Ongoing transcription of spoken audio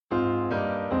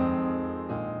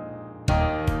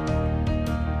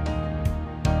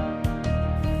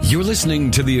You're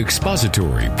listening to the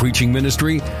expository preaching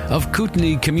ministry of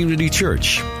Kootenai Community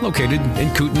Church, located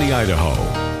in Kootenai,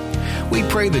 Idaho. We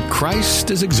pray that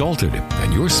Christ is exalted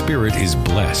and your spirit is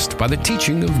blessed by the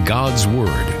teaching of God's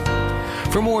Word.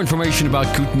 For more information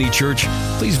about Kootenai Church,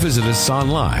 please visit us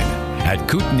online at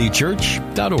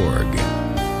kootenaichurch.org.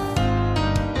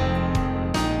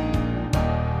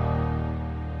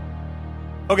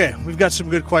 Okay, we've got some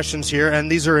good questions here, and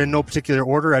these are in no particular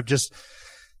order. I've just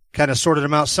kind of sorted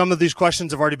them out. Some of these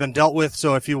questions have already been dealt with,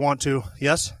 so if you want to,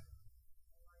 yes?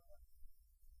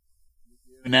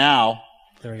 Now.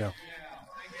 There we go.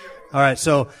 All right,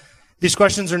 so these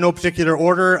questions are in no particular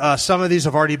order. Some of these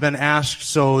have already been asked,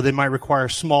 so they might require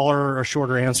smaller or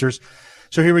shorter answers.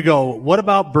 So here we go. What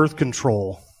about birth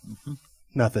control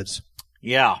methods?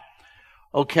 Yeah.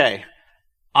 Okay.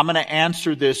 I'm going to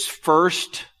answer this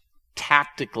first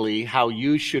tactically, how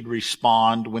you should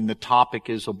respond when the topic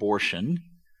is abortion,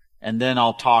 and then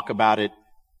I'll talk about it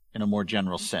in a more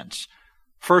general sense.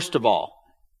 First of all,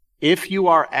 if you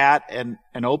are at an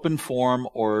open forum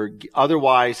or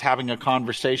otherwise having a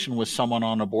conversation with someone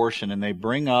on abortion and they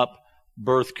bring up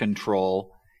birth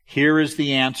control, here is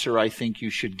the answer I think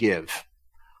you should give.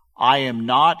 I am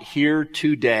not here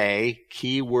today,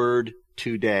 keyword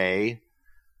today,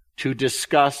 to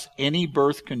discuss any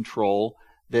birth control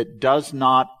that does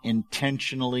not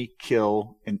intentionally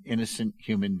kill an innocent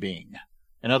human being.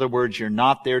 In other words, you're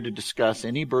not there to discuss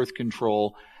any birth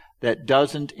control that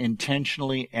doesn't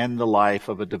intentionally end the life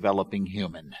of a developing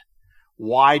human.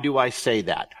 Why do I say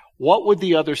that? What would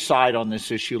the other side on this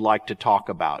issue like to talk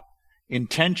about?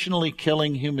 Intentionally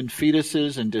killing human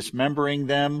fetuses and dismembering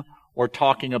them, or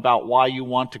talking about why you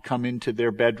want to come into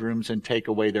their bedrooms and take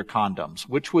away their condoms?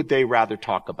 Which would they rather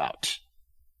talk about?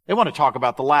 They want to talk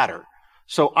about the latter.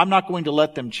 So I'm not going to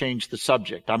let them change the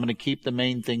subject. I'm going to keep the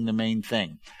main thing the main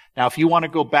thing. Now, if you want to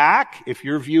go back, if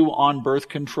your view on birth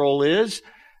control is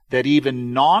that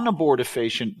even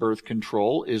non-abortifacient birth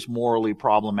control is morally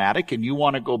problematic, and you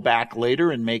want to go back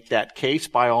later and make that case,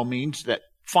 by all means, that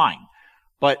fine.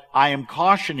 But I am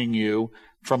cautioning you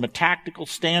from a tactical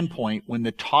standpoint, when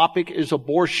the topic is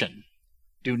abortion,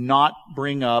 do not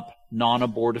bring up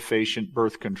non-abortifacient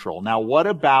birth control. Now, what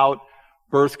about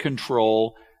birth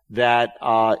control that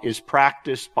is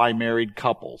practiced by married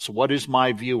couples? What is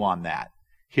my view on that?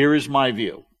 Here is my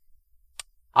view.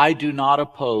 I do not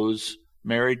oppose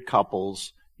married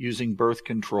couples using birth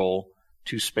control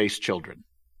to space children.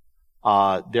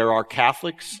 There are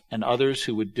Catholics and others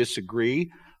who would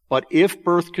disagree, but if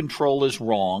birth control is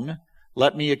wrong,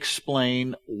 let me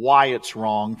explain why it's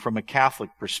wrong from a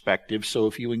Catholic perspective, so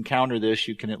if you encounter this,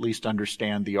 you can at least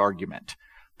understand the argument.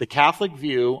 The Catholic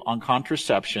view on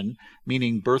contraception,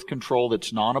 meaning birth control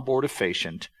that's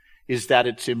non-abortifacient, is that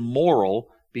it's immoral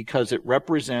because it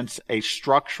represents a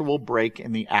structural break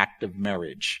in the act of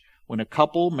marriage. When a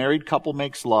married couple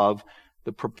makes love,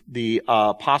 the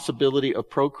possibility of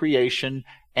procreation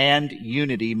and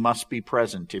unity must be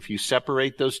present. If you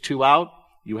separate those two out,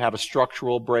 you have a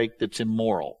structural break that's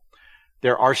immoral.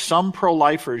 There are some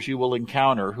pro-lifers you will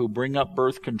encounter who bring up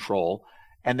birth control,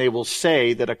 and they will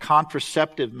say that a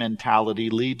contraceptive mentality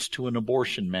leads to an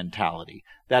abortion mentality.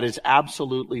 That is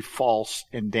absolutely false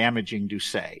and damaging to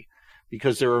say,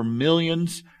 because there are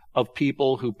millions of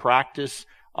people who practice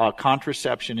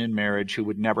contraception in marriage who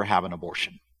would never have an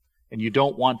abortion. And you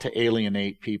don't want to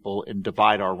alienate people and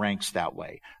divide our ranks that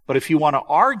way. But if you want to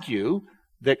argue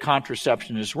that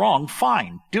contraception is wrong,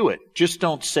 fine, do it. Just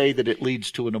don't say that it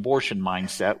leads to an abortion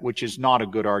mindset, which is not a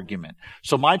good argument.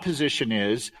 So my position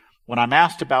is, when I'm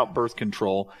asked about birth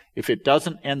control, if it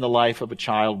doesn't end the life of a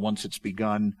child once it's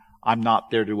begun, I'm not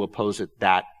there to oppose it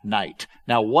that night.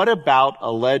 Now, what about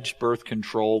alleged birth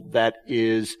control that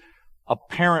is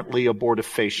apparently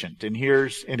abortifacient? And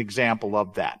here's an example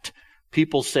of that.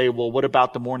 People say, well, what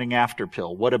about the morning after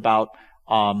pill? What about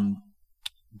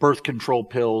birth control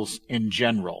pills in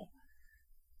general?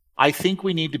 I think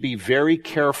we need to be very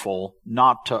careful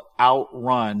not to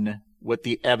outrun what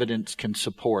the evidence can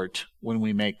support when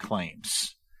we make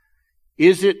claims.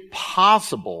 Is it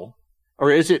possible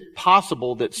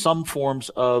that some forms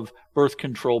of birth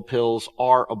control pills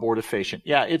are abortifacient?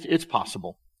 Yeah, it's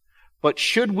possible. But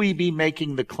should we be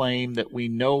making the claim that we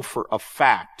know for a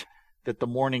fact that the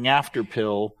morning after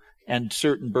pill and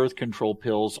certain birth control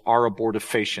pills are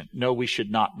abortifacient? No, we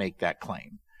should not make that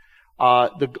claim.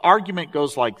 The argument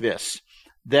goes like this,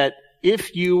 that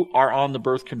if you are on the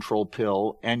birth control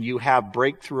pill and you have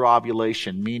breakthrough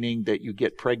ovulation, meaning that you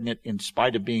get pregnant in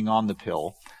spite of being on the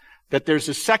pill, that there's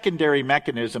a secondary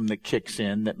mechanism that kicks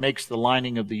in that makes the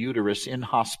lining of the uterus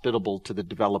inhospitable to the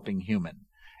developing human.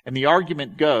 And the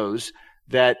argument goes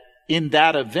that in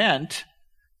that event,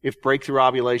 if breakthrough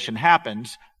ovulation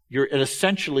happens, you're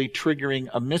essentially triggering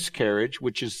a miscarriage,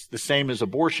 which is the same as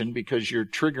abortion because you're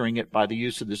triggering it by the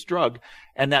use of this drug.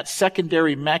 And that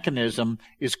secondary mechanism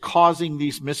is causing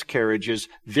these miscarriages.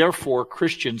 Therefore,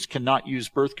 Christians cannot use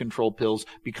birth control pills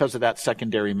because of that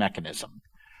secondary mechanism.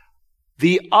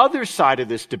 The other side of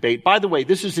this debate, by the way,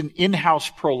 this is an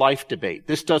in-house pro-life debate.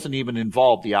 This doesn't even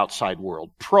involve the outside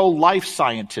world. Pro-life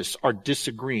scientists are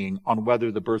disagreeing on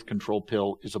whether the birth control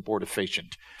pill is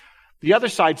abortifacient. The other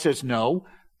side says no.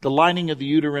 The lining of the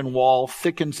uterine wall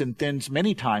thickens and thins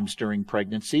many times during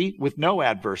pregnancy with no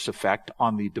adverse effect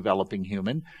on the developing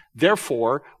human.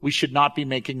 Therefore, we should not be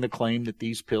making the claim that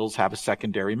these pills have a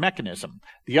secondary mechanism.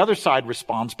 The other side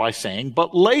responds by saying,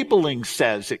 but labeling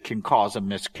says it can cause a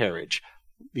miscarriage.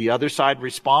 The other side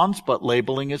responds, but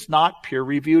labeling is not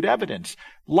peer-reviewed evidence.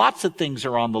 Lots of things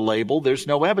are on the label there's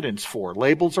no evidence for.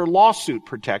 Labels are lawsuit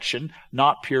protection,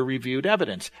 not peer-reviewed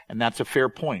evidence. And that's a fair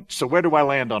point. So where do I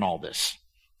land on all this?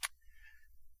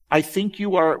 I think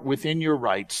you are within your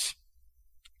rights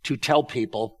to tell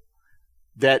people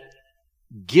that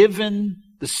given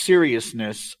the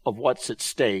seriousness of what's at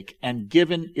stake and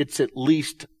given it's at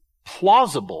least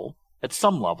plausible at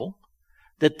some level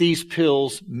that these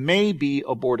pills may be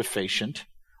abortifacient,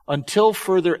 until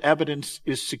further evidence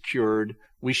is secured,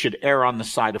 we should err on the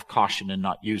side of caution and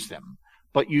not use them.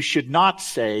 But you should not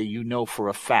say you know for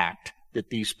a fact that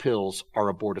these pills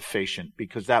are abortifacient,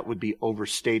 because that would be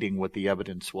overstating what the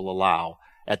evidence will allow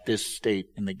at this state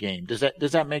in the game. Does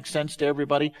that make sense to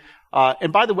everybody?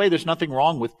 And by the way, there's nothing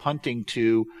wrong with punting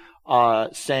to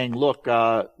saying, look,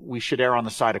 we should err on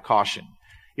the side of caution.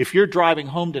 If you're driving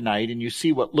home tonight and you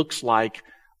see what looks like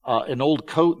an old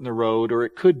coat in the road, or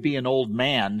it could be an old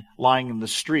man lying in the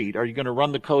street, are you going to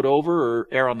run the coat over or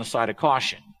err on the side of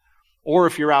caution? Or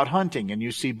if you're out hunting and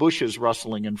you see bushes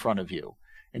rustling in front of you,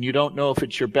 and you don't know if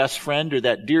it's your best friend or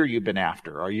that deer you've been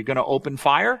after, are you going to open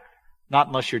fire? Not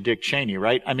unless you're Dick Cheney,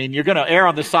 right? I mean, you're going to err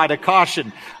on the side of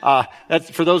caution. That's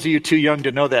for those of you too young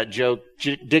to know that joke.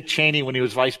 Dick Cheney, when he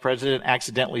was vice president,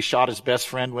 accidentally shot his best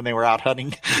friend when they were out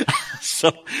hunting.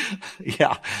 So,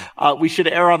 yeah, we should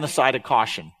err on the side of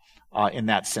caution in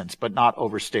that sense, but not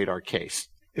overstate our case.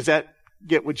 Is that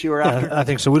get what you were after? Yeah, I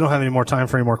think so. We don't have any more time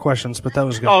for any more questions, but that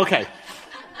was good. Oh, okay.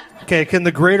 Okay, can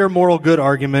the greater moral good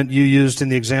argument you used in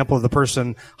the example of the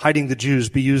person hiding the Jews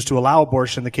be used to allow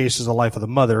abortion in the case of the life of the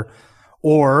mother,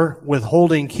 or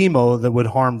withholding chemo that would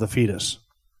harm the fetus?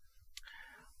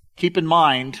 Keep in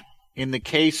mind, in the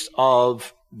case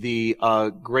of the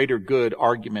greater good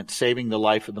argument, saving the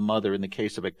life of the mother in the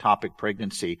case of ectopic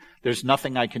pregnancy, there's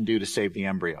nothing I can do to save the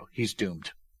embryo. He's doomed.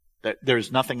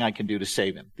 There's nothing I can do to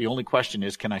save him. The only question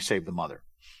is, can I save the mother?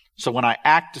 So when I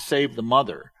act to save the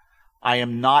mother, I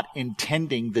am not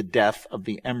intending the death of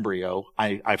the embryo.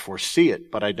 I foresee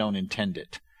it, but I don't intend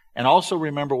it. And also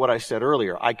remember what I said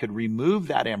earlier. I could remove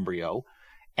that embryo,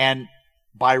 and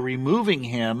by removing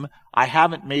him, I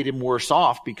haven't made him worse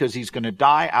off because he's going to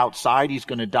die outside, he's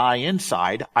going to die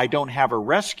inside. I don't have a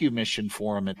rescue mission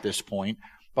for him at this point,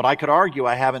 but I could argue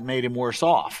I haven't made him worse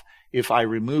off if I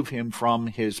remove him from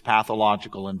his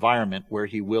pathological environment where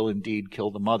he will indeed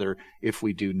kill the mother if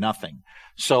we do nothing.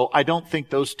 So I don't think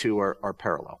those two are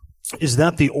parallel. Is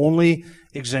that the only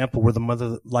example where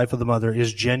the life of the mother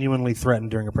is genuinely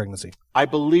threatened during a pregnancy? I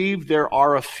believe there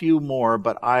are a few more,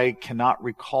 but I cannot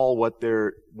recall what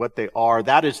they are.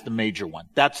 That is the major one.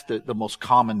 That's the most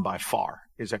common by far,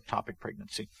 is ectopic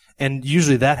pregnancy. And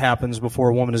usually that happens before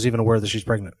a woman is even aware that she's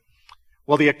pregnant.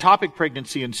 Well, the ectopic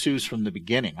pregnancy ensues from the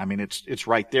beginning. I mean, it's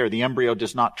right there. The embryo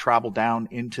does not travel down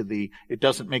it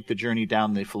doesn't make the journey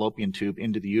down the fallopian tube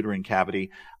into the uterine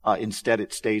cavity. Instead,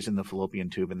 it stays in the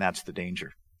fallopian tube, and that's the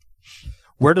danger.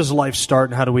 Where does life start,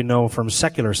 and how do we know from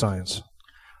secular science?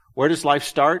 Where does life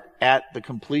start? At the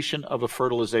completion of a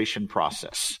fertilization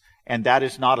process. And that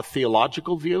is not a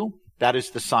theological view. That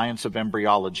is the science of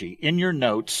embryology. In your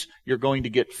notes, you're going to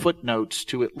get footnotes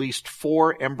to at least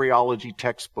 4 embryology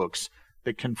textbooks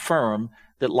that confirm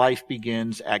that life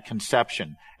begins at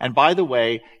conception. And by the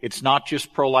way, it's not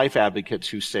just pro-life advocates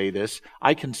who say this.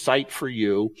 I can cite for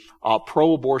you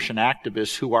pro-abortion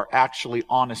activists who are actually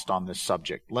honest on this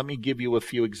subject. Let me give you a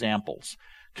few examples.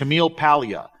 Camille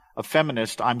Paglia, a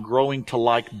feminist I'm growing to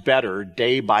like better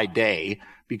day by day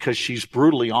because she's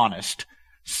brutally honest,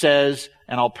 says,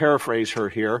 and I'll paraphrase her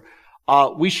here,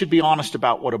 we should be honest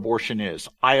about what abortion is.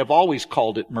 I have always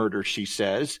called it murder, she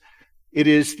says. It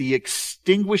is the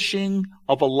extinguishing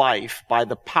of a life by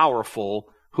the powerful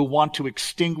who want to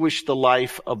extinguish the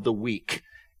life of the weak.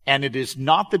 And it is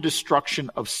not the destruction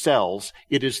of cells,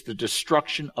 it is the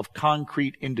destruction of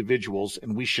concrete individuals,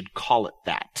 and we should call it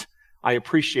that. I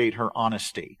appreciate her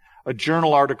honesty. A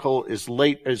journal article as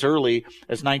early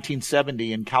as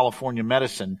 1970 in California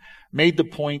Medicine made the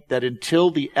point that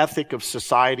until the ethic of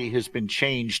society has been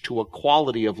changed to a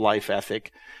quality of life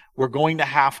ethic, we're going to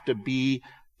have to be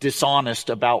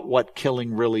dishonest about what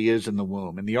killing really is in the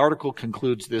womb. And the article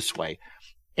concludes this way: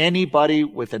 anybody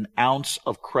with an ounce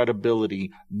of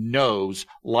credibility knows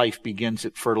life begins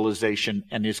at fertilization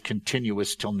and is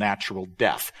continuous till natural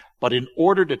death. But in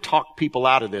order to talk people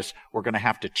out of this, we're going to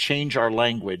have to change our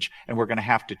language, and we're going to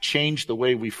have to change the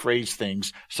way we phrase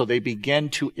things so they begin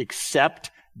to accept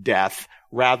death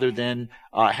rather than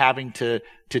having to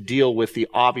deal with the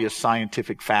obvious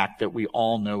scientific fact that we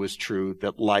all know is true,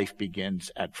 that life begins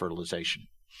at fertilization.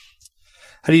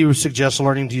 How do you suggest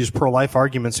learning to use pro-life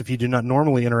arguments if you do not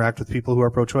normally interact with people who are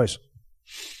pro-choice?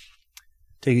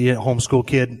 Take a homeschool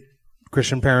kid,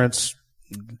 Christian parents,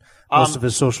 most of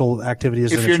his social activity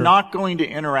is in the church. If you're not going to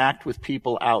interact with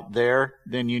people out there,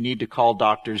 then you need to call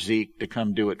Dr. Zeke to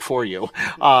come do it for you.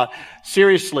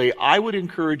 Seriously, I would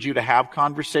encourage you to have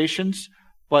conversations.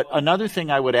 But another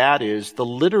thing I would add is the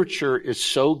literature is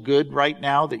so good right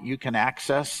now that you can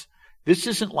access. This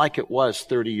isn't like it was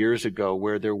 30 years ago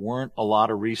where there weren't a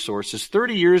lot of resources.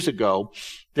 30 years ago,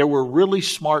 there were really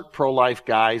smart pro-life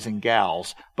guys and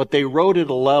gals, but they wrote at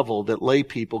a level that lay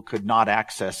people could not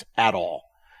access at all.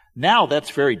 Now that's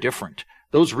very different.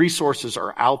 Those resources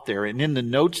are out there, and in the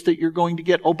notes that you're going to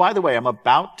get, oh, by the way, I'm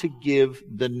about to give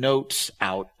the notes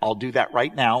out. I'll do that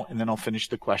right now, and then I'll finish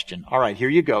the question. All right, here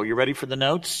you go. You ready for the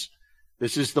notes?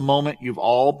 This is the moment you've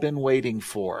all been waiting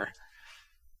for.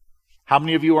 How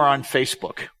many of you are on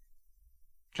Facebook?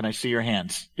 Can I see your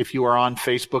hands? If you are on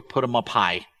Facebook, put them up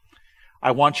high.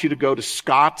 I want you to go to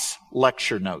Scott's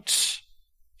lecture notes.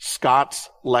 Scott's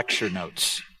lecture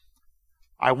notes.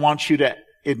 I want you to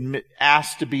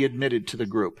ask to be admitted to the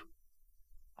group.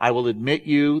 I will admit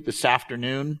you this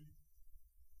afternoon.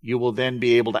 You will then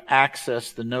be able to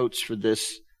access the notes for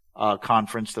this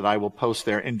conference that I will post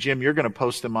there. And Jim, you're going to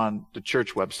post them on the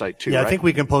church website too, right? I think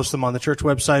we can post them on the church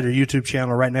website or YouTube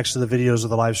channel right next to the videos of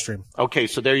the live stream. Okay,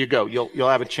 so there you go. You'll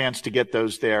have a chance to get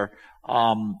those there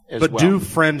But do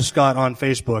friend Scott on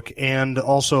Facebook and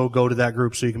also go to that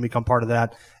group so you can become part of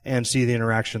that and see the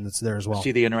interaction that's there as well.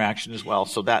 See the interaction as well.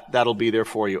 So that'll be there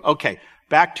for you. Okay.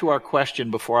 Back to our question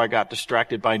before I got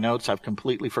distracted by notes. I've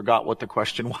completely forgot what the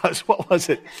question was. What was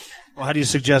it? Well, how do you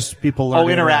suggest people learn?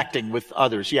 Interacting with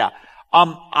others. Yeah.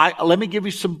 Let me give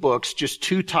you some books, just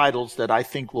 2 titles that I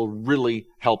think will really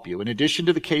help you. In addition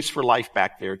to The Case for Life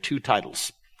back there, 2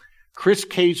 titles. Chris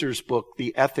Kaiser's book,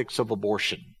 The Ethics of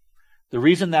Abortion. The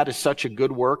reason that is such a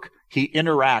good work, he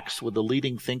interacts with the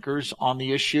leading thinkers on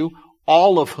the issue,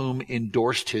 all of whom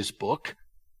endorsed his book.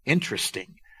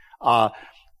 Interesting.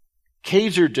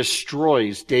 Kaiser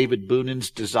destroys David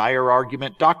Boonen's desire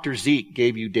argument. Dr. Zeke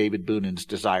gave you David Boonen's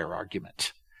desire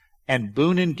argument. And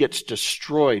Boonen gets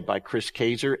destroyed by Chris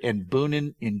Kaiser, and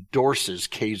Boonen endorses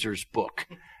Kaiser's book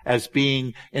as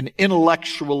being an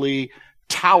intellectually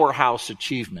towerhouse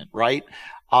achievement, right?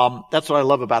 That's what I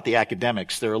love about the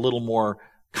academics. They're a little more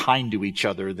kind to each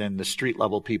other than the street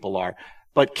level people are.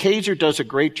 But Kaiser does a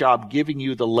great job giving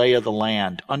you the lay of the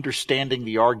land, understanding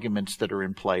the arguments that are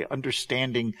in play,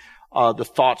 understanding the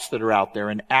thoughts that are out there,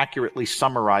 and accurately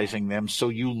summarizing them so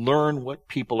you learn what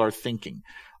people are thinking.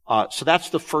 So that's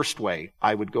the first way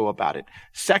I would go about it.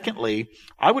 Secondly,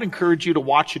 I would encourage you to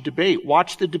watch a debate.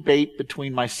 Watch the debate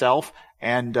between myself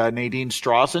and Nadine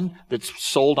Strawson that's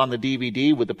sold on the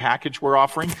DVD with the package we're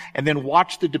offering. And then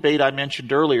watch the debate I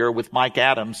mentioned earlier with Mike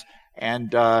Adams and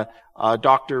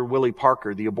Dr. Willie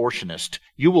Parker, the abortionist.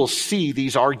 You will see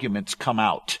these arguments come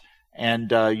out,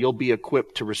 and you'll be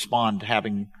equipped to respond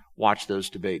having watched those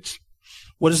debates.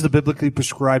 What is the biblically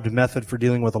prescribed method for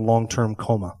dealing with a long-term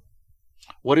coma?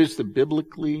 What is the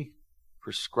biblically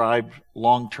prescribed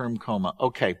long-term coma?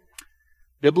 Okay.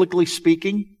 Biblically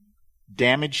speaking,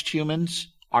 damaged humans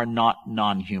are not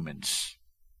non-humans.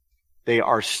 They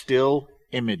are still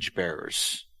image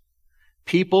bearers.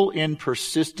 People in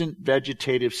persistent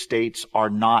vegetative states are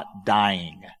not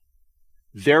dying.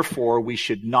 Therefore, we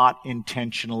should not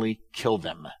intentionally kill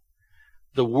them.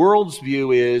 The world's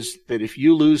view is that if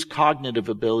you lose cognitive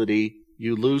ability,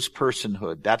 you lose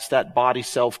personhood. That's that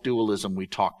body-self dualism we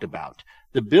talked about.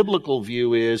 The biblical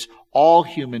view is all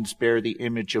humans bear the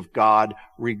image of God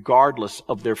regardless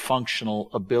of their functional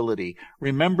ability.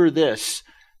 Remember this,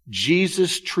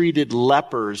 Jesus treated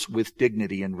lepers with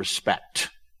dignity and respect.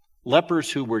 Lepers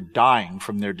who were dying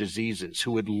from their diseases,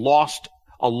 who had lost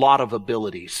a lot of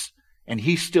abilities, and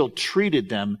he still treated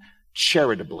them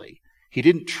charitably. He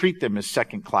didn't treat them as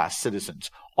second-class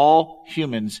citizens. All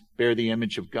humans bear the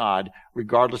image of God,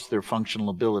 regardless of their functional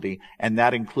ability, and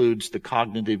that includes the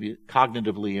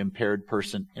cognitively impaired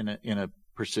person in a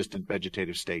persistent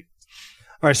vegetative state.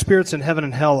 All right, spirits in heaven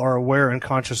and hell are aware and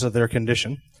conscious of their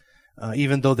condition,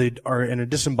 even though they are in a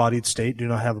disembodied state, do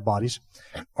not have bodies.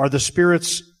 Are the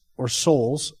spirits or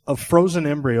souls of frozen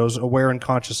embryos aware and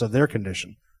conscious of their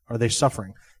condition? Are they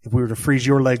suffering? If we were to freeze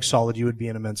your leg solid, you would be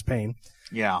in immense pain.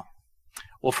 Yeah.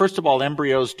 Well, first of all,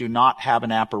 embryos do not have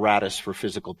an apparatus for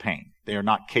physical pain. They are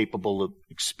not capable of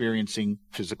experiencing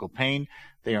physical pain.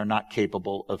 They are not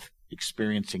capable of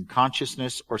experiencing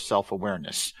consciousness or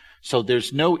self-awareness. So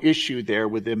there's no issue there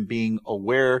with them being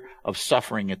aware of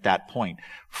suffering at that point.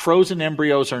 Frozen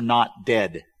embryos are not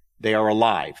dead. They are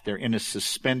alive. They're in a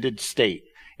suspended state.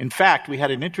 In fact, we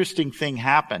had an interesting thing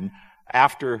happen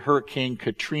after Hurricane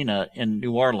Katrina in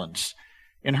New Orleans.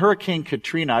 In Hurricane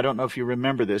Katrina, I don't know if you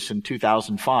remember this in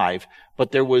 2005,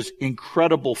 but there was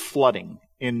incredible flooding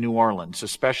in New Orleans,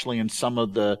 especially in some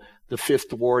of the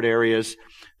Fifth Ward areas.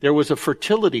 There was a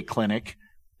fertility clinic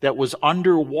that was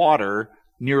underwater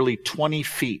nearly 20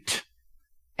 feet.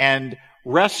 And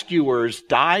rescuers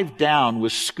dived down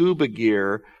with scuba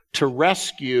gear to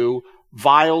rescue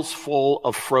vials full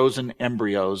of frozen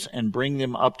embryos and bring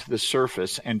them up to the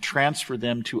surface and transfer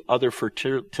them to other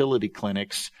fertility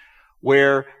clinics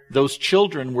where those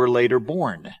children were later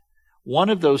born. One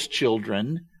of those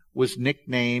children was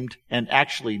nicknamed and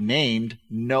actually named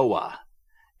Noah.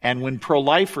 And when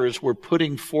pro-lifers were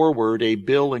putting forward a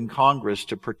bill in Congress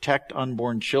to protect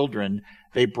unborn children,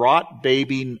 they brought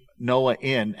baby Noah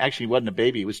in. Actually, he wasn't a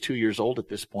baby. He was 2 years old at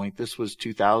this point. This was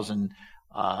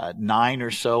 2009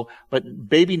 or so. But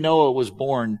baby Noah was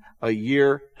born a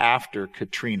year after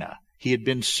Katrina. He had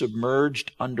been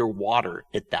submerged underwater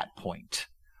at that point.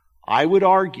 I would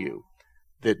argue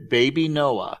that baby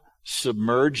Noah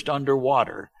submerged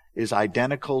underwater is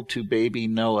identical to baby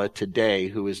Noah today,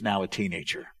 who is now a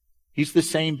teenager. He's the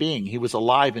same being. He was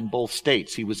alive in both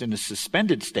states. He was in a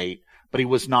suspended state, but he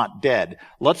was not dead.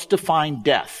 Let's define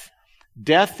death.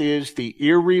 Death is the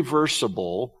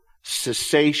irreversible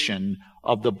cessation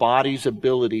of the body's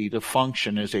ability to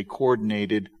function as a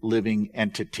coordinated living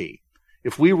entity.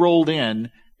 If we rolled in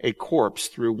a corpse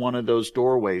through one of those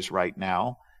doorways right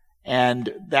now,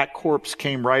 and that corpse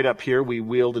came right up here, we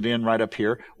wheeled it in right up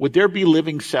here, would there be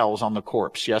living cells on the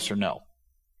corpse, yes or no?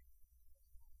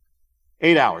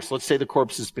 8 hours. Let's say the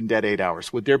corpse has been dead 8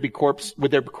 hours. Would there be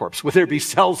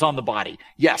cells on the body?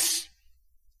 Yes.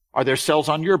 Are there cells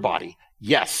on your body?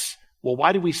 Yes. Well,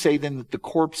 why do we say then that the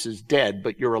corpse is dead,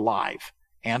 but you're alive?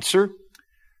 Answer: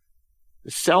 the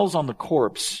cells on the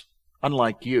corpse,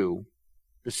 unlike you,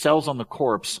 the cells on the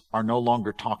corpse are no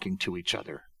longer talking to each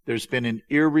other. There's been an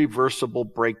irreversible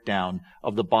breakdown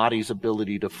of the body's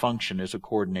ability to function as a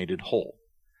coordinated whole.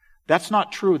 That's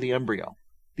not true of the embryo.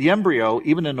 The embryo,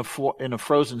 even in a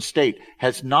frozen state,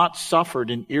 has not suffered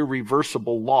an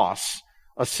irreversible loss,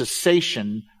 a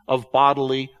cessation of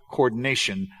bodily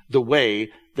coordination, the way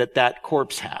that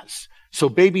corpse has. So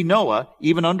baby Noah,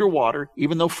 even underwater,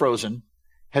 even though frozen,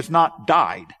 has not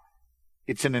died.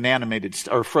 It's in an animated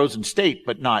or frozen state,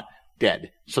 but not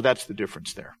dead. So that's the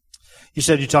difference there. You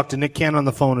said you talked to Nick Cannon on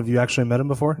the phone. Have you actually met him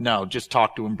before? No, just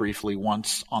talked to him briefly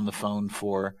once on the phone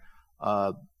for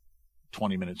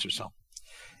 20 minutes or so.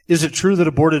 Is it true that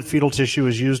aborted fetal tissue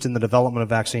is used in the development of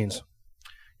vaccines?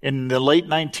 In the late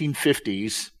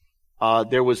 1950s,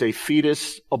 there was a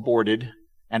fetus aborted,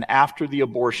 and after the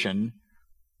abortion,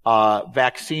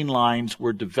 vaccine lines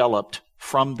were developed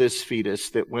from this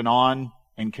fetus that went on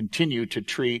and continue to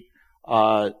treat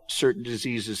certain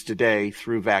diseases today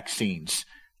through vaccines.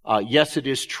 Yes, it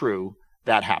is true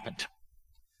that happened.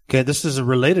 Okay, this is a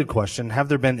related question. Have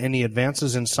there been any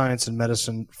advances in science and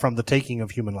medicine from the taking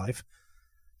of human life?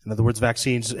 In other words,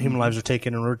 vaccines, human lives are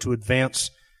taken in order to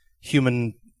advance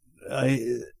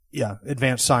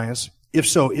advance science. If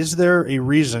so, is there a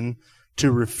reason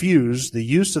to refuse the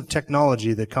use of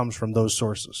technology that comes from those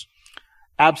sources?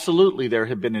 Absolutely, there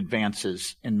have been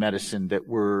advances in medicine that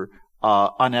were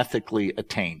unethically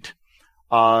attained.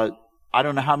 I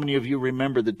don't know how many of you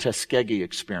remember the Tuskegee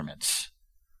experiments.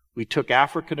 We took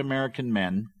African American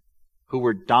men who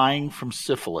were dying from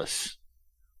syphilis.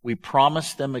 We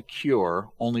promised them a cure,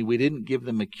 only we didn't give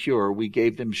them a cure. We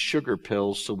gave them sugar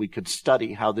pills so we could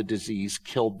study how the disease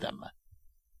killed them.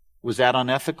 Was that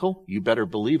unethical? You better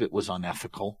believe it was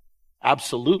unethical.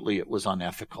 Absolutely it was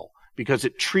unethical, because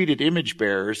it treated image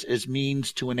bearers as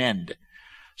means to an end.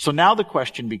 So now the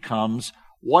question becomes,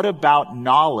 what about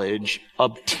knowledge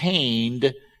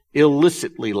obtained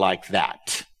illicitly like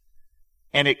that?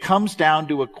 And it comes down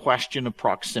to a question of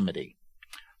proximity.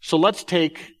 So let's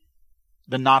take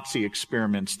the Nazi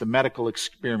experiments, the medical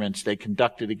experiments they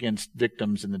conducted against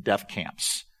victims in the death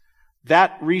camps.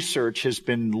 That research has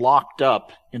been locked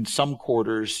up in some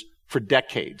quarters for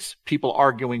decades. People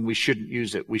arguing we shouldn't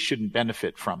use it, we shouldn't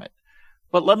benefit from it.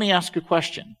 But let me ask a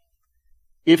question.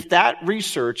 If that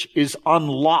research is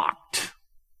unlocked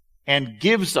and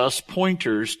gives us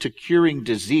pointers to curing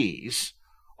disease,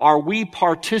 are we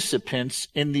participants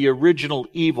in the original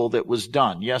evil that was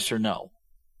done? Yes or no?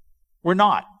 We're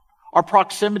not. Our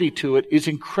proximity to it is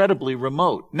incredibly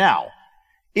remote. Now,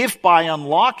 if by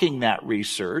unlocking that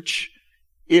research,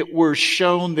 it were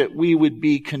shown that we would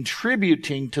be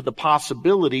contributing to the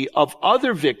possibility of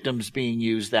other victims being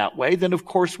used that way, then of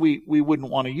course we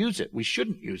wouldn't want to use it. We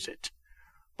shouldn't use it.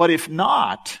 But if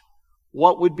not,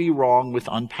 what would be wrong with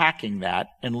unpacking that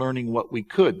and learning what we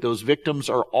could? Those victims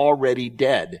are already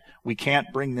dead. We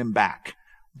can't bring them back.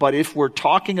 But if we're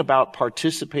talking about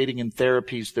participating in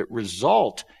therapies that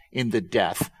result in the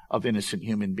death of innocent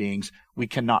human beings, we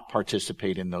cannot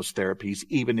participate in those therapies,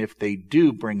 even if they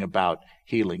do bring about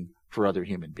healing for other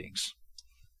human beings.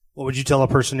 What would you tell a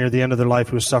person near the end of their life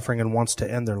who is suffering and wants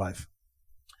to end their life?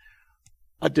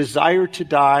 A desire to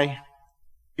die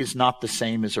is not the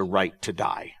same as a right to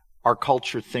die. Our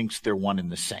culture thinks they're one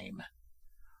and the same.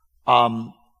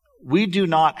 We do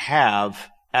not have,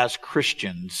 as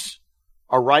Christians,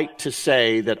 a right to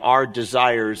say that our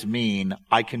desires mean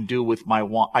I can do what I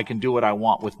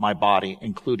want with my body,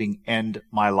 including end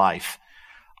my life.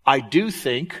 I do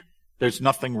think there's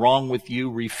nothing wrong with you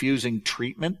refusing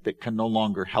treatment that can no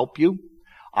longer help you.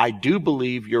 I do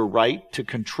believe you're right to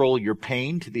control your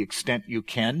pain to the extent you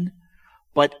can,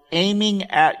 but aiming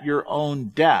at your own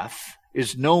death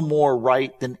is no more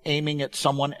right than aiming at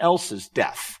someone else's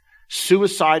death.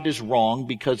 Suicide is wrong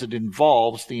because it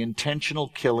involves the intentional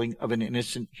killing of an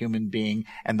innocent human being,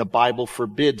 and the Bible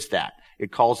forbids that.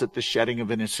 It calls it the shedding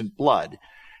of innocent blood.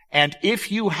 And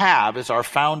if you have, as our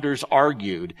founders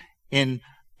argued, an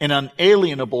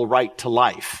unalienable right to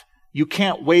life, you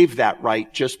can't waive that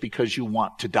right just because you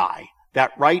want to die.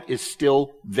 That right is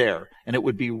still there, and it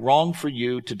would be wrong for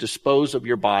you to dispose of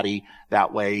your body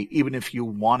that way, even if you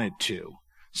wanted to.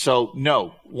 So,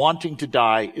 no, wanting to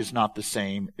die is not the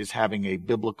same as having a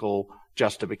biblical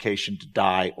justification to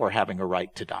die or having a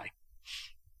right to die.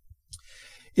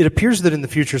 It appears that in the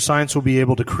future, science will be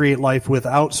able to create life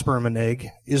without sperm and egg.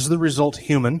 Is the result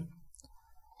human?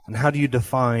 And how do you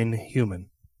define human?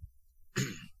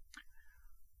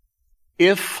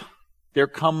 If there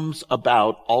comes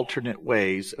about alternate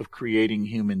ways of creating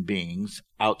human beings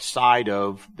outside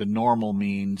of the normal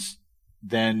means,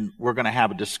 then we're going to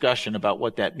have a discussion about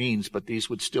what that means, but these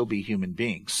would still be human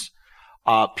beings.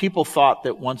 People thought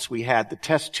that once we had the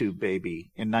test tube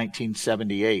baby in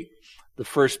 1978, the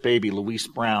first baby, Louise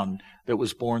Brown, that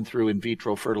was born through in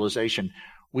vitro fertilization,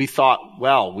 we thought,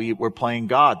 well, we were playing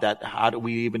God. How do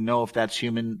we even know if that's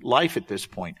human life at this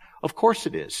point? Of course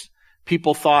it is.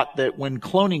 People thought that when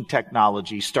cloning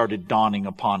technology started dawning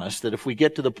upon us, that if we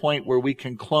get to the point where we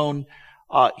can clone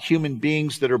human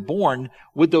beings that are born,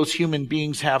 would those human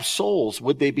beings have souls?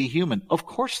 Would they be human? Of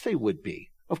course they would be.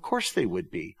 Of course they would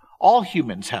be. All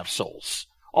humans have souls.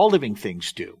 All living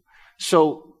things do.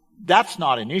 So that's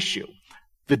not an issue.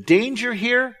 The danger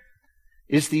here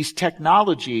is these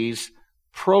technologies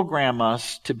program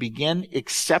us to begin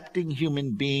accepting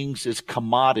human beings as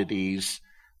commodities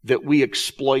that we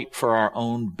exploit for our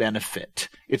own benefit.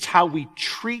 It's how we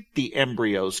treat the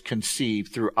embryos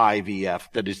conceived through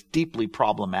IVF that is deeply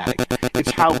problematic.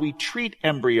 It's how we treat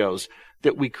embryos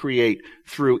that we create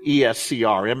through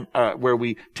ESCR, where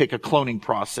we take a cloning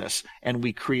process and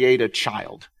we create a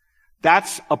child.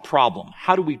 That's a problem.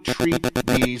 How do we treat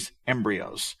these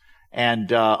embryos?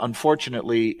 And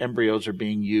unfortunately, embryos are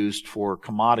being used for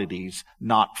commodities,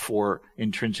 not for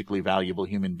intrinsically valuable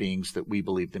human beings that we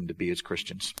believe them to be as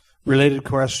Christians. Related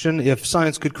question. If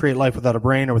science could create life without a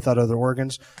brain or without other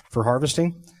organs for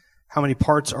harvesting, how many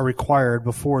parts are required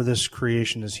before this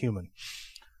creation is human?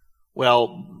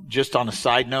 Well, just on a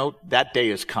side note, that day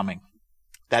is coming.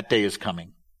 That day is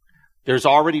coming. There's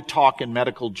already talk in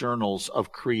medical journals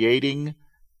of creating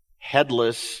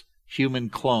headless human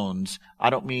clones. I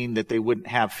don't mean that they wouldn't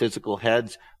have physical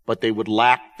heads, but they would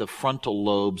lack the frontal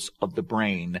lobes of the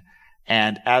brain.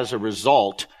 And as a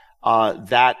result,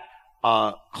 that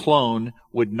clone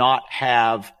would not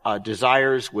have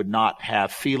desires, would not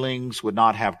have feelings, would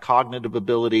not have cognitive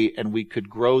ability, and we could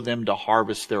grow them to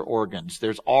harvest their organs.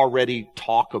 There's already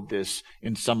talk of this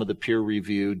in some of the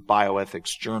peer-reviewed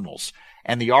bioethics journals.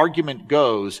 And the argument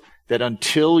goes that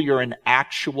until you're an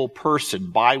actual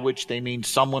person, by which they mean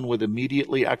someone with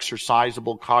immediately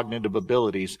exercisable cognitive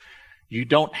abilities, You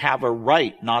don't have a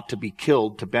right not to be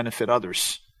killed to benefit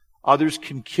others. Others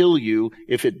can kill you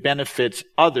if it benefits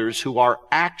others who are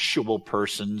actual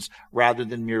persons rather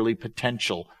than merely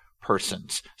potential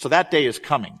persons. So that day is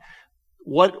coming.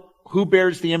 Who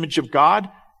bears the image of God?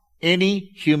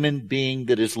 Any human being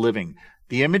that is living.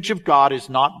 The image of God is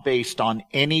not based on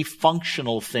any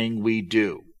functional thing we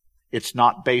do. It's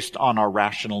not based on our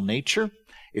rational nature.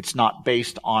 It's not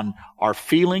based on our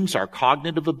feelings, our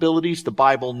cognitive abilities. The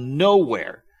Bible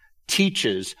nowhere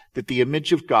teaches that the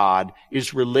image of God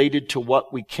is related to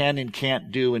what we can and can't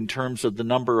do in terms of the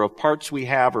number of parts we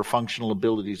have or functional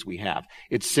abilities we have.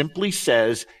 It simply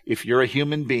says, if you're a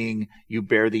human being, you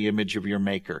bear the image of your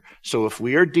Maker. So if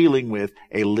we are dealing with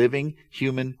a living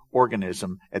human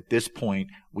organism at this point,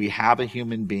 we have a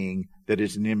human being that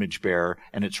is an image bearer,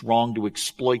 and it's wrong to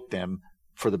exploit them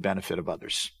for the benefit of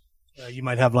others. You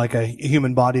might have like a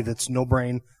human body that's no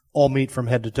brain, all meat from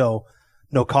head to toe,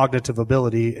 no cognitive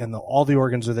ability, and all the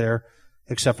organs are there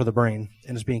except for the brain,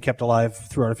 and is being kept alive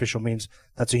through artificial means.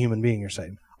 That's a human being, you're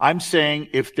saying. I'm saying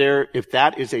if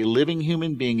that is a living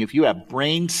human being, if you have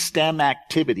brain stem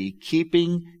activity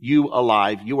keeping you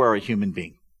alive, you are a human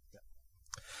being.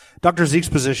 Dr. Zeke's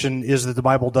position is that the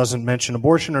Bible doesn't mention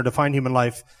abortion or define human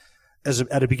life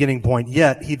at a beginning point,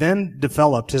 yet he then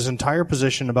developed his entire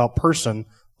position about person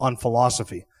on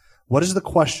philosophy. What is the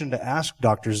question to ask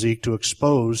Dr. Zeke to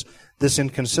expose this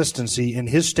inconsistency in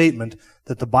his statement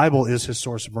that the Bible is his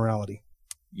source of morality?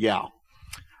 Yeah.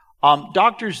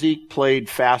 Dr. Zeke played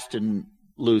fast and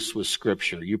loose with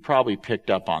Scripture. You probably picked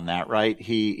up on that, right?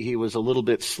 He was a little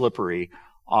bit slippery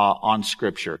on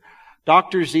Scripture.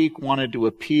 Dr. Zeke wanted to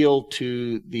appeal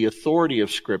to the authority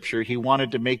of Scripture. He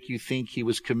wanted to make you think he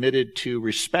was committed to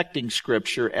respecting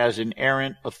Scripture as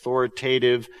inerrant,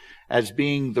 authoritative, as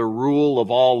being the rule of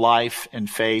all life and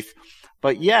faith.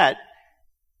 But yet,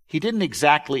 he didn't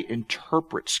exactly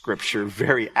interpret Scripture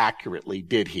very accurately,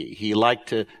 did he? He liked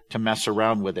to mess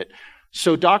around with it.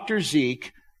 So Dr.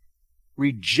 Zeke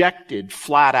rejected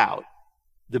flat out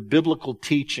the biblical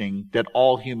teaching that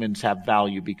all humans have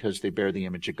value because they bear the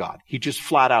image of God. He just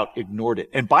flat out ignored it.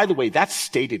 And by the way, that's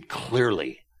stated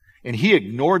clearly. And he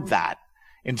ignored that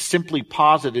and simply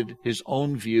posited his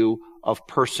own view of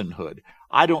personhood.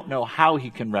 I don't know how he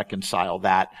can reconcile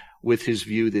that with his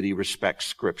view that he respects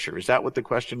Scripture. Is that what the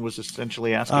question was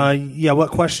essentially asking? Yeah,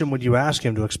 what question would you ask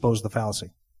him to expose the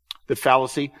fallacy? The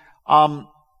fallacy?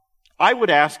 I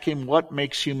would ask him what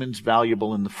makes humans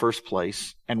valuable in the first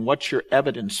place, and what's your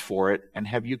evidence for it, and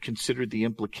have you considered the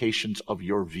implications of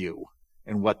your view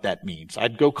and what that means?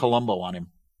 I'd go Columbo on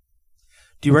him.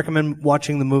 Do you recommend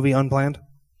watching the movie Unplanned?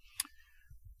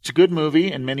 It's a good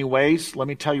movie in many ways. Let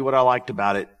me tell you what I liked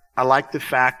about it. I liked the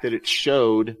fact that it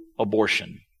showed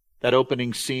abortion. That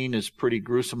opening scene is pretty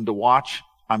gruesome to watch.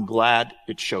 I'm glad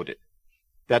it showed it.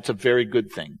 That's a very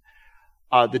good thing.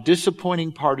 The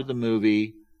disappointing part of the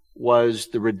movie was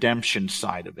the redemption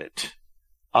side of it.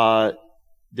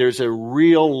 There's a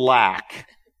real lack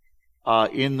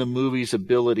in the movie's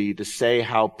ability to say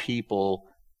how people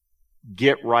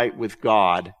get right with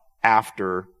God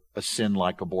after a sin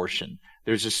like abortion.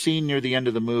 There's a scene near the end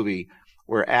of the movie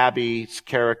where Abby's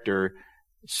character,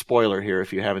 spoiler here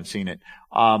if you haven't seen it,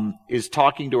 is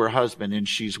talking to her husband, and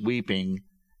she's weeping,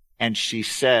 and she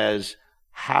says,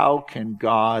 "How can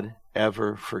God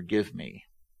ever forgive me?"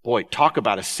 Boy, talk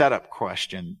about a setup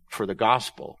question for the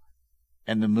gospel.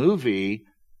 And the movie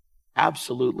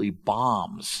absolutely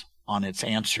bombs on its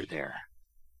answer there.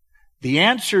 The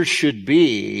answer should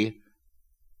be,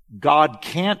 God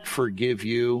can't forgive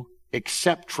you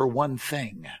except for one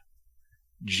thing.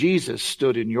 Jesus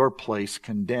stood in your place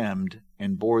condemned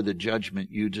and bore the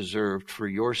judgment you deserved for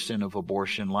your sin of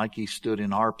abortion, like he stood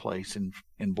in our place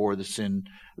and bore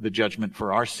the judgment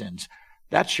for our sins.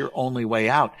 That's your only way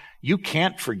out. You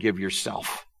can't forgive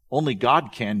yourself. Only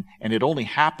God can, and it only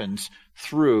happens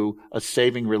through a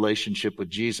saving relationship with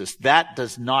Jesus. That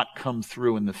does not come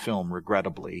through in the film,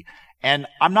 regrettably. And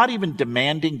I'm not even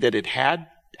demanding that it had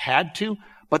to,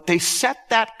 but they set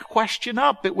that question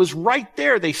up. It was right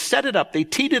there. They set it up. They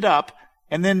teed it up,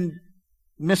 and then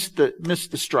missed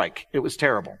the strike. It was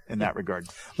terrible in that regard.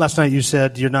 Last night you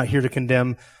said you're not here to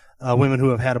condemn women who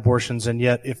have had abortions, and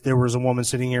yet if there was a woman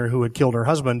sitting here who had killed her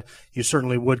husband, you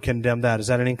certainly would condemn that. Is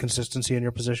that an inconsistency in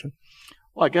your position?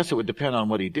 Well, I guess it would depend on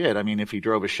what he did. I mean, if he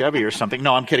drove a Chevy or something.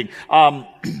 No, I'm kidding.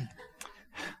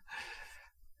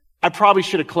 I probably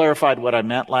should have clarified what I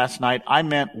meant last night. I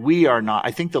meant we are not.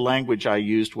 I think the language I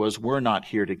used was we're not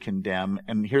here to condemn,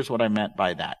 and here's what I meant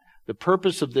by that. The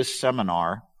purpose of this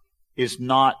seminar is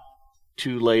not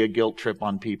to lay a guilt trip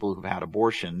on people who've had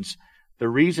abortions. The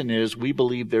reason is we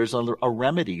believe there's a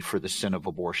remedy for the sin of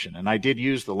abortion. And I did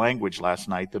use the language last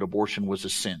night that abortion was a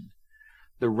sin.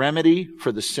 The remedy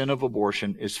for the sin of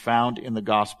abortion is found in the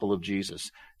gospel of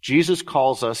Jesus. Jesus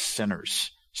calls us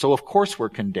sinners. So of course we're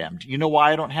condemned. You know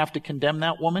why I don't have to condemn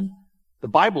that woman? The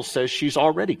Bible says she's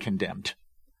already condemned.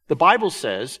 The Bible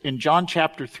says in John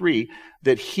chapter 3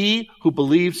 that he who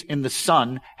believes in the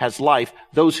Son has life.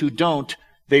 Those who don't,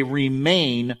 they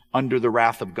remain under the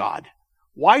wrath of God.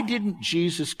 Why didn't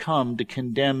Jesus come to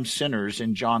condemn sinners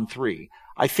in John 3?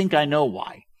 I think I know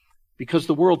why. Because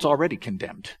the world's already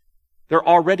condemned. They're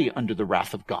already under the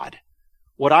wrath of God.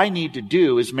 What I need to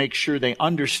do is make sure they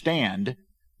understand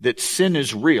that sin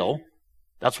is real.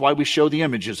 That's why we show the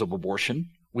images of abortion.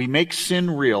 We make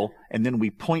sin real, and then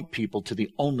we point people to the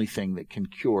only thing that can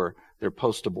cure their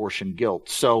post-abortion guilt.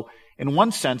 So, in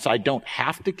one sense, I don't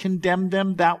have to condemn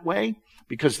them that way,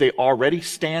 because they already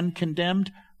stand condemned,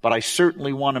 but I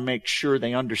certainly want to make sure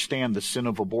they understand the sin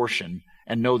of abortion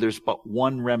and know there's but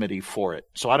one remedy for it.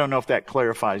 So I don't know if that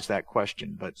clarifies that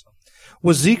question, but...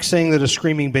 Was Zeke saying that a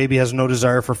screaming baby has no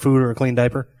desire for food or a clean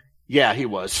diaper? Yeah, he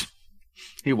was.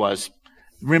 He was.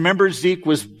 Remember, Zeke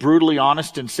was brutally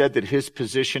honest and said that his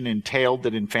position entailed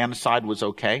that infanticide was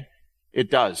okay?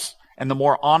 It does. And the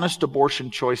more honest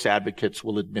abortion choice advocates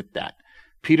will admit that.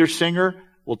 Peter Singer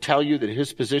will tell you that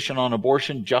his position on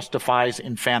abortion justifies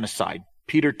infanticide.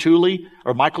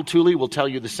 Michael Tooley will tell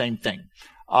you the same thing.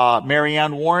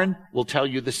 Marianne Warren will tell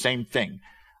you the same thing.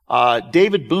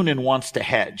 David Boonin wants to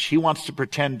hedge. He wants to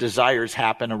pretend desires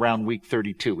happen around week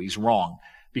 32. He's wrong.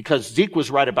 Because Zeke was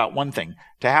right about one thing.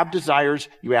 To have desires,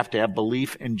 you have to have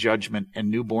belief and judgment,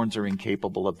 and newborns are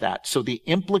incapable of that. So the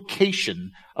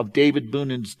implication of David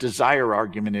Boonin's desire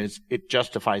argument is it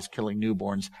justifies killing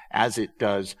newborns as it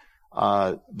does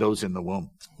those in the womb.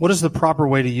 What is the proper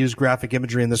way to use graphic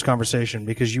imagery in this conversation?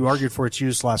 Because you argued for its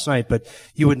use last night, but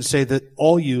you wouldn't say that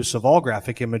all use of all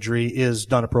graphic imagery is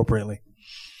done appropriately.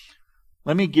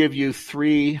 Let me give you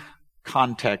 3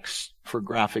 contexts for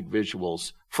graphic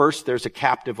visuals. First, there's a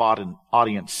captive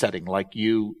audience setting, like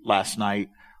you last night,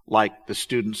 like the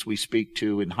students we speak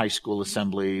to in high school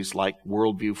assemblies, like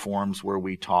worldview forums where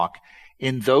we talk.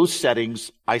 In those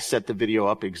settings, I set the video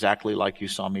up exactly like you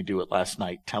saw me do it last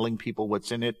night, telling people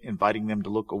what's in it, inviting them to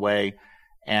look away,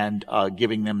 and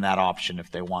giving them that option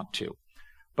if they want to.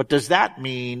 But does that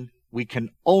mean we can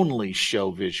only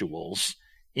show visuals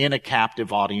in a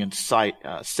captive audience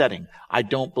setting? I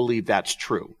don't believe that's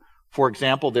true. For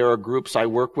example, there are groups I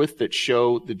work with that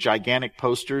show the gigantic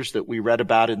posters that we read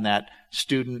about in that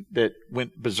student that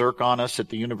went berserk on us at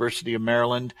the University of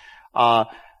Maryland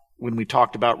when we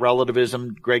talked about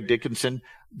relativism, Greg Dickinson.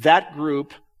 That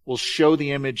group will show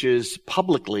the images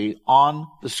publicly on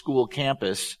the school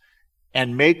campus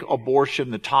and make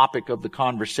abortion the topic of the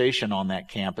conversation on that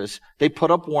campus. They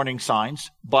put up warning signs,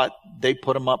 but they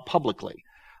put them up publicly.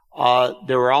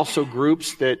 There are also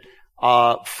groups that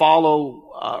follow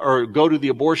or go to the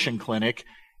abortion clinic.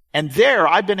 And there,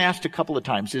 I've been asked a couple of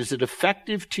times, is it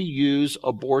effective to use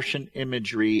abortion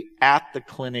imagery at the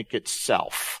clinic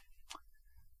itself?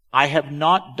 I have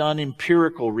not done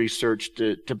empirical research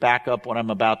to back up what I'm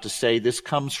about to say. This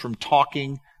comes from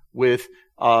talking with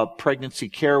pregnancy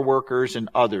care workers and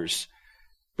others.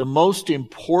 The most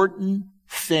important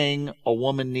thing a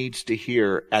woman needs to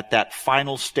hear at that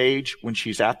final stage when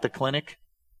she's at the clinic,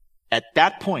 at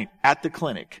that point at the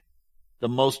clinic, the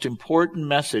most important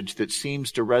message that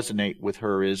seems to resonate with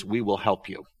her is, we will help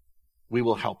you. We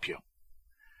will help you.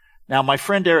 Now, my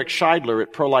friend Eric Scheidler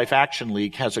at Pro-Life Action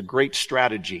League has a great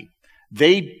strategy.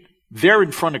 They're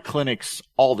in front of clinics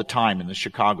all the time in the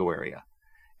Chicago area.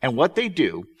 And what they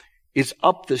do is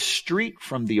up the street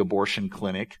from the abortion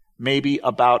clinic, maybe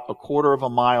about a quarter of a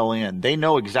mile in, they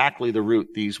know exactly the route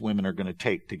these women are going to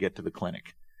take to get to the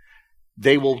clinic.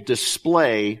 They will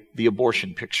display the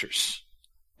abortion pictures.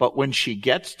 But when she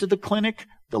gets to the clinic,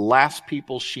 the last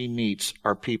people she meets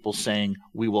are people saying,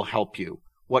 we will help you.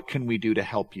 What can we do to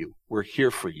help you? We're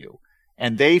here for you.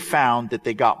 And they found that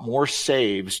they got more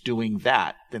saves doing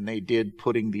that than they did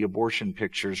putting the abortion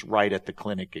pictures right at the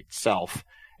clinic itself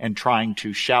and trying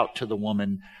to shout to the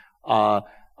woman a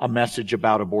message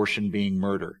about abortion being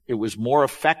murder. It was more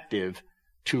effective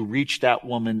to reach that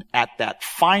woman at that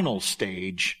final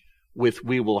stage with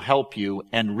we will help you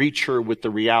and reach her with the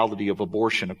reality of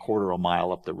abortion a quarter of a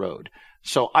mile up the road.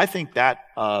 So I think that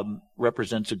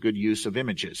represents a good use of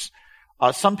images.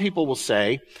 Some people will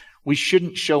say we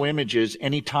shouldn't show images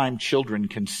anytime children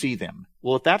can see them.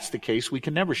 Well, if that's the case, we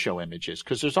can never show images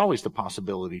because there's always the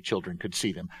possibility children could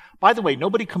see them. By the way,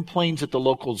 nobody complains at the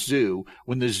local zoo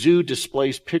when the zoo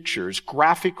displays pictures,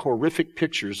 graphic, horrific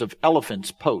pictures of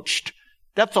elephants poached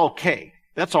That's okay.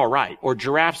 That's all right. Or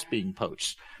giraffes being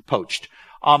poached.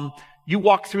 You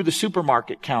walk through the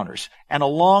supermarket counters, and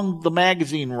along the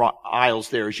magazine aisles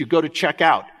there, as you go to check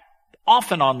out,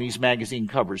 often on these magazine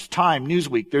covers, Time,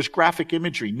 Newsweek, there's graphic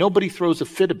imagery. Nobody throws a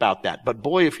fit about that. But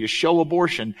boy, if you show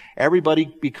abortion,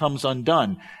 everybody becomes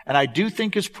undone. And I do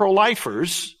think as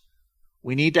pro-lifers,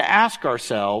 we need to ask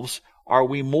ourselves, are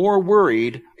we more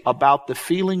worried about the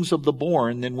feelings of the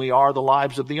born than we are the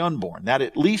lives of the unborn? That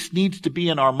at least needs to be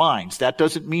in our minds. That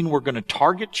doesn't mean we're going to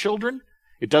target children.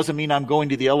 It doesn't mean I'm going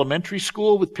to the elementary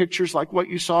school with pictures like what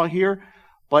you saw here.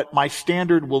 But my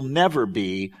standard will never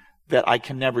be that I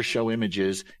can never show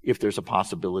images if there's a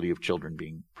possibility of children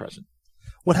being present.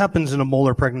 What happens in a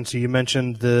molar pregnancy? You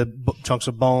mentioned the chunks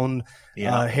of bone,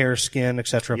 hair, skin,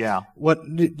 etc. Yeah. What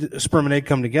sperm and egg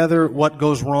come together? What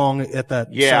goes wrong at that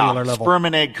cellular level? Sperm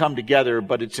and egg come together,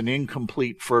 but it's an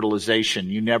incomplete fertilization.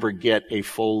 You never get a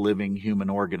full living human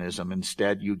organism.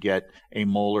 Instead, you get a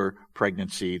molar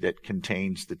pregnancy that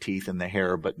contains the teeth and the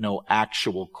hair, but no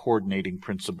actual coordinating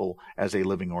principle as a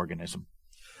living organism.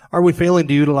 Are we failing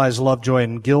to utilize love, joy,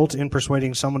 and guilt in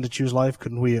persuading someone to choose life?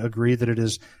 Couldn't we agree that it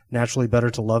is naturally better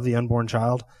to love the unborn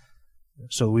child?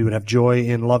 So we would have joy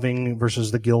in loving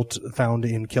versus the guilt found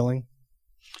in killing?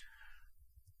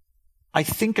 I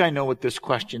think I know what this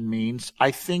question means.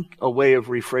 I think a way of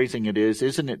rephrasing it is,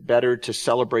 isn't it better to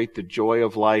celebrate the joy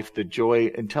of life, the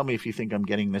joy, and tell me if you think I'm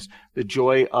getting this, the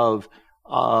joy of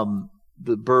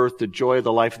the birth, the joy of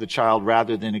the life of the child,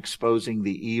 rather than exposing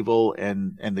the evil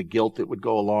and the guilt that would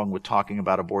go along with talking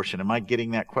about abortion? Am I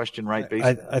getting that question right?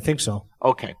 I think so.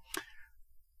 Okay.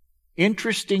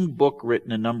 Interesting book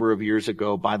written a number of years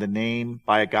ago by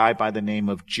a guy by the name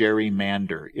of Jerry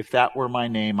Mander. If that were my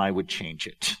name, I would change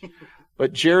it.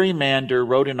 But Jerry Mander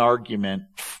wrote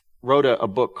a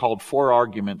book called 4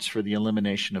 Arguments for the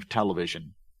Elimination of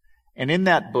Television. And in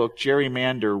that book, Jerry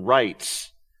Mander writes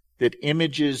that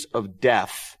images of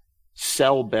death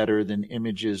sell better than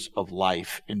images of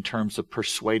life in terms of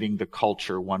persuading the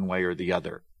culture one way or the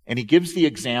other. And he gives the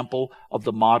example of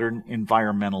the modern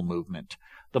environmental movement.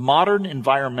 The modern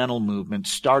environmental movement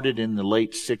started in the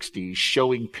late 60s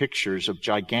showing pictures of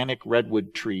gigantic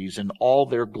redwood trees in all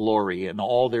their glory and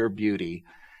all their beauty,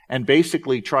 and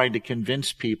basically trying to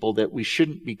convince people that we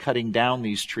shouldn't be cutting down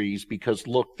these trees because,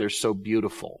 look, they're so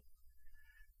beautiful.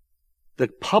 The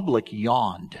public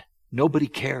yawned. Nobody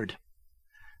cared.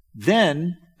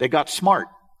 Then they got smart.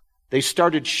 They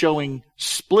started showing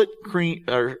split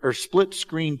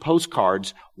screen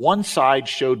postcards. One side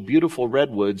showed beautiful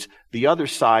redwoods. The other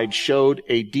side showed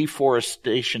a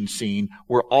deforestation scene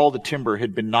where all the timber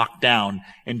had been knocked down.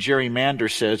 And Jerry Mander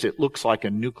says it looks like a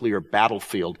nuclear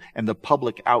battlefield, and the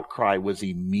public outcry was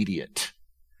immediate.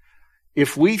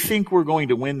 If we think we're going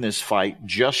to win this fight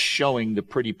just showing the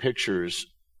pretty pictures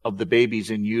of the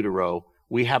babies in utero,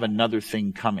 we have another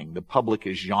thing coming. The public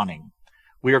is yawning.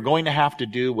 We are going to have to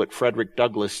do what Frederick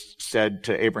Douglass said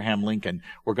to Abraham Lincoln.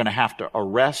 We're going to have to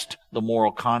arrest the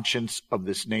moral conscience of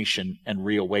this nation and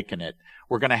reawaken it.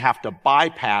 We're going to have to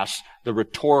bypass the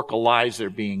rhetorical lies they're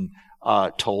being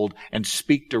told and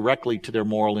speak directly to their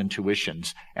moral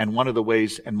intuitions. And one of the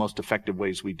ways and most effective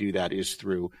ways we do that is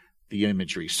through the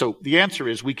imagery. So the answer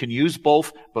is we can use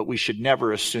both, but we should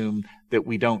never assume that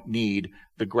we don't need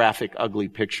the graphic, ugly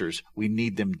pictures. We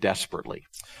need them desperately.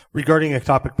 Regarding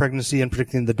ectopic pregnancy and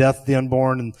predicting the death of the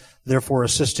unborn and therefore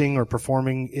assisting or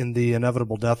performing in the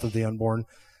inevitable death of the unborn,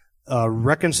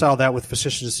 reconcile that with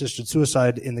physician-assisted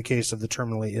suicide in the case of the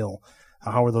terminally ill.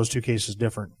 How are those two cases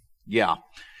different? Yeah.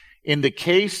 In the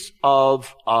case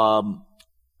of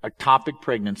ectopic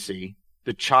pregnancy,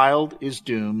 the child is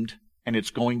doomed and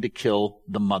it's going to kill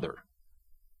the mother.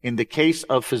 In the case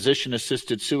of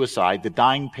physician-assisted suicide, the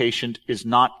dying patient is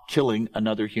not killing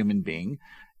another human being,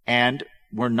 and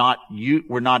we're not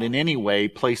in any way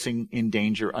placing in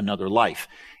danger another life.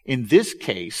 In this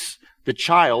case, the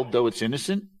child, though it's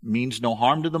innocent, means no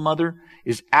harm to the mother,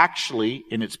 is actually,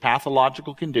 in its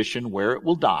pathological condition where it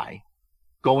will die,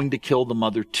 going to kill the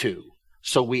mother too.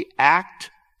 So we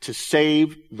act to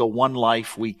save the one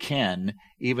life we can,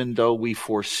 even though we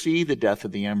foresee the death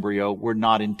of the embryo, we're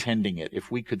not intending it.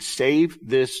 If we could save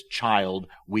this child,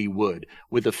 we would.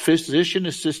 With a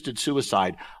physician-assisted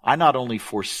suicide, I not only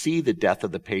foresee the death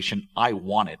of the patient, I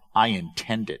want it. I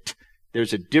intend it.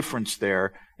 There's a difference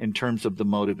there in terms of the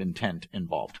motive intent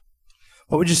involved.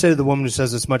 What would you say to the woman who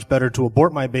says it's much better to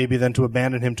abort my baby than to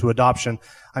abandon him to adoption?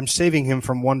 I'm saving him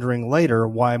from wondering later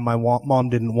why my mom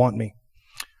didn't want me.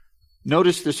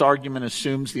 Notice this argument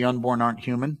assumes the unborn aren't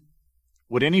human.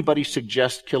 Would anybody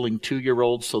suggest killing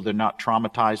 2-year-olds so they're not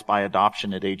traumatized by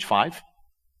adoption at age 5?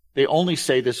 They only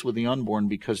say this with the unborn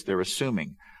because they're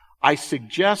assuming. I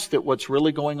suggest that what's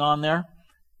really going on there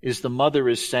is the mother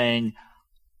is saying,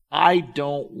 I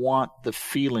don't want the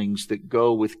feelings that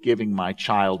go with giving my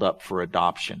child up for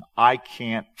adoption. I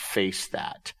can't face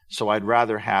that. So I'd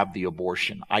rather have the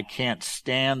abortion. I can't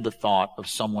stand the thought of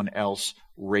someone else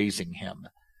raising him.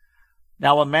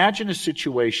 Now imagine a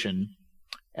situation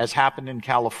as happened in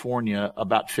California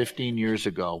about 15 years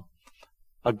ago.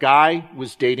 A guy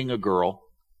was dating a girl,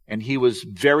 and he was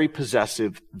very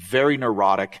possessive, very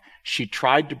neurotic. She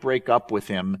tried to break up with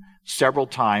him several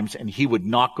times, and he would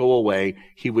not go away.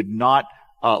 He would not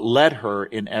let her,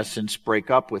 in essence,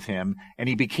 break up with him. And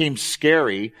he became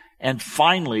scary. And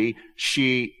finally,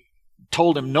 she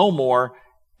told him no more,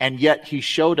 and yet he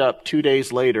showed up 2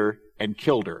 days later and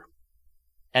killed her.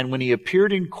 And when he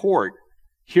appeared in court,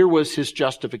 here was his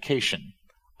justification.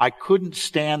 I couldn't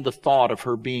stand the thought of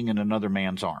her being in another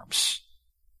man's arms.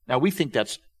 Now, we think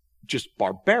that's just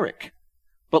barbaric.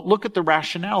 But look at the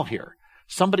rationale here.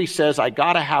 Somebody says, I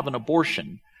got to have an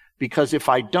abortion because if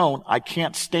I don't, I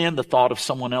can't stand the thought of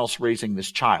someone else raising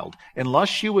this child.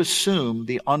 Unless you assume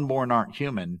the unborn aren't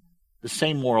human, the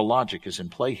same moral logic is in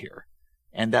play here.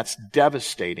 And that's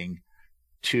devastating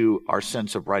to our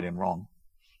sense of right and wrong.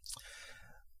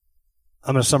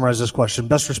 I'm going to summarize this question.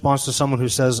 Best response to someone who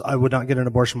says, I would not get an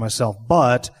abortion myself,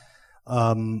 but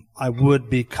I would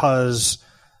because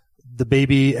the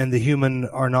baby and the human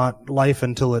are not life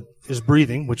until it is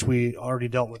breathing, which we already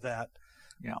dealt with that.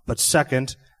 Yeah. But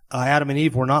second, Adam and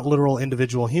Eve were not literal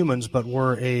individual humans, but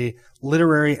were a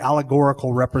literary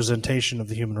allegorical representation of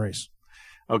the human race.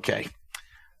 Okay.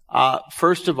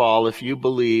 First of all, if you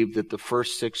believe that the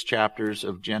first 6 chapters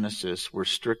of Genesis were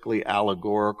strictly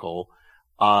allegorical,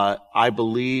 I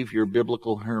believe your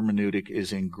biblical hermeneutic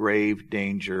is in grave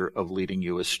danger of leading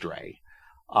you astray.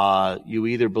 You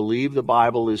either believe the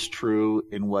Bible is true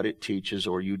in what it teaches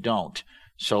or you don't.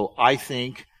 So I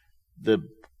think the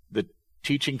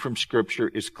teaching from Scripture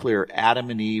is clear. Adam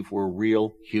and Eve were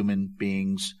real human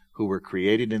beings who were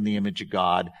created in the image of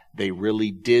God. They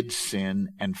really did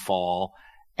sin and fall,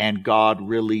 and God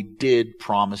really did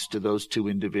promise to those 2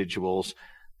 individuals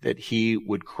that he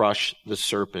would crush the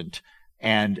serpent.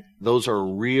 And those are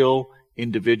real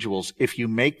individuals. If you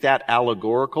make that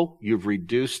allegorical, you've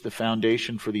reduced the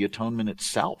foundation for the atonement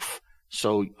itself.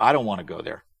 So I don't want to go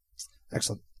there.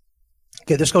 Excellent.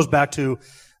 Okay, this goes back to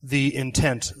the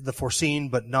intent, the foreseen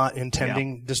but not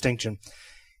intending distinction.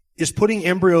 Is putting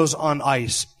embryos on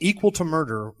ice equal to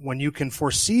murder when you can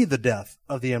foresee the death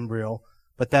of the embryo,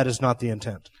 but that is not the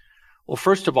intent? Well,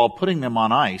 first of all, putting them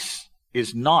on ice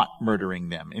is not murdering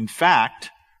them. In fact,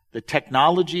 the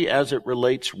technology as it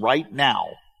relates right now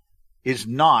is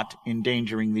not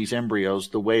endangering these embryos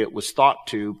the way it was thought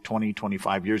to 20,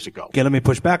 25 years ago. Okay, let me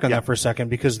push back on that for a second,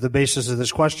 because the basis of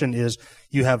this question is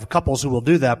you have couples who will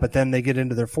do that, but then they get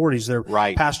into their 40s, they're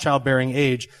past childbearing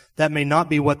age. That may not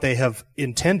be what they have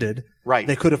intended. Right.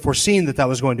 They could have foreseen that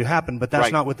was going to happen, but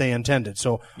that's not what they intended.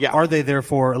 So are they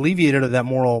therefore alleviated of that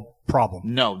moral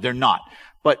problem? No, they're not.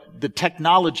 But the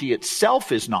technology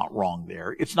itself is not wrong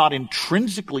there. It's not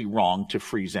intrinsically wrong to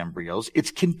freeze embryos.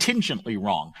 It's contingently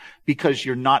wrong because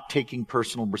you're not taking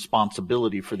personal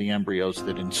responsibility for the embryos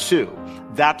that ensue.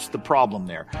 That's the problem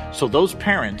there. So those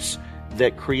parents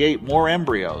that create more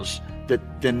embryos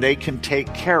than they can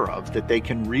take care of, that they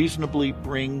can reasonably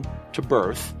bring to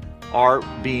birth, are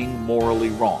being morally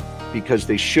wrong because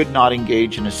they should not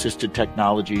engage in assisted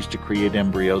technologies to create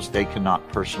embryos they cannot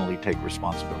personally take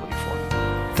responsibility for.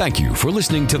 Thank you for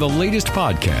listening to the latest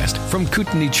podcast from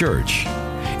Kootenai Church.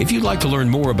 If you'd like to learn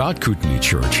more about Kootenai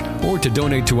Church or to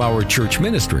donate to our church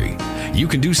ministry, you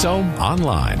can do so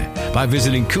online by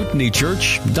visiting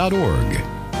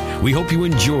kootenaichurch.org. We hope you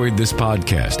enjoyed this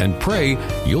podcast and pray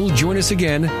you'll join us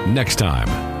again next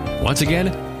time. Once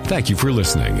again, thank you for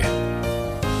listening.